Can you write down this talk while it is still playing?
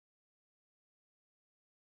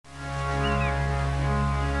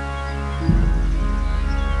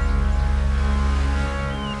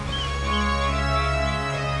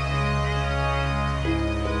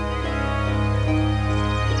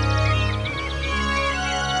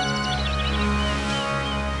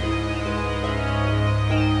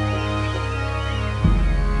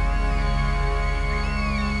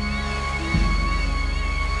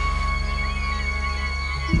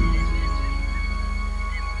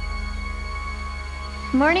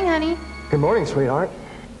Morning, honey. Good morning, sweetheart.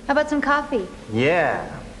 How about some coffee?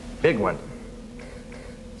 Yeah, big one.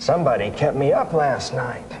 Somebody kept me up last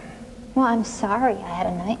night. Well, I'm sorry. I had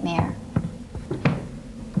a nightmare.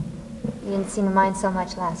 You didn't seem to mind so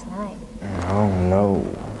much last night. Oh, no.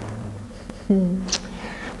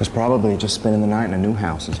 Was probably just spending the night in a new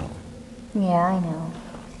house is all. Yeah, I know.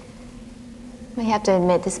 We have to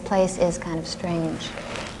admit, this place is kind of strange.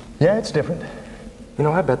 Yeah, it's different. You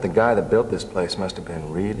know, I bet the guy that built this place must have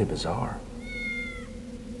been really bizarre.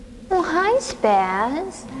 Well, hi,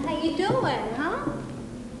 Spaz. How you doing, huh?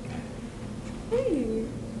 Hey.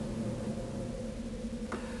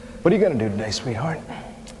 What are you gonna do today, sweetheart?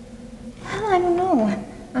 Well, I don't know.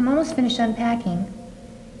 I'm almost finished unpacking.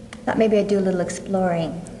 Thought maybe I'd do a little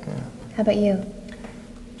exploring. Yeah. How about you?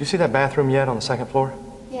 Did you see that bathroom yet on the second floor?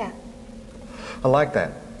 Yeah. I like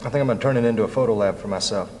that. I think I'm gonna turn it into a photo lab for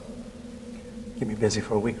myself. Keep me busy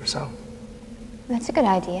for a week or so. That's a good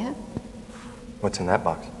idea. What's in that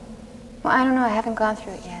box? Well, I don't know. I haven't gone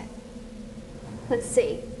through it yet. Let's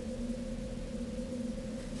see.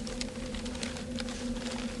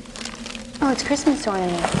 Oh, it's Christmas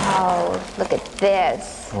ornament. Oh, look at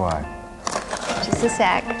this. What? Just a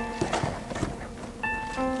sec.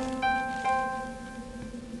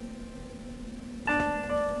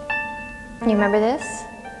 You remember this?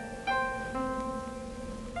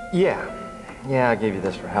 Yeah. Yeah, I gave you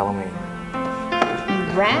this for Halloween.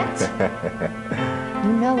 You rat.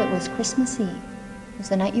 You know it was Christmas Eve. It was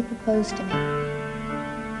the night you proposed to me.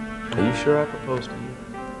 Are you sure I proposed to you?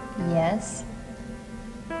 Yes.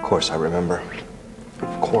 Of course I remember.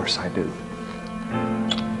 Of course I do.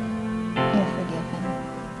 You're forgiven.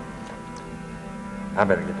 I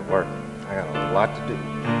better get to work. I got a lot to do.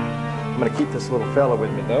 I'm gonna keep this little fella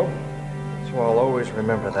with me, though, so I'll always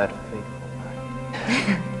remember that fateful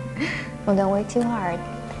night. Well, don't work too hard.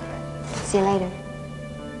 See you later.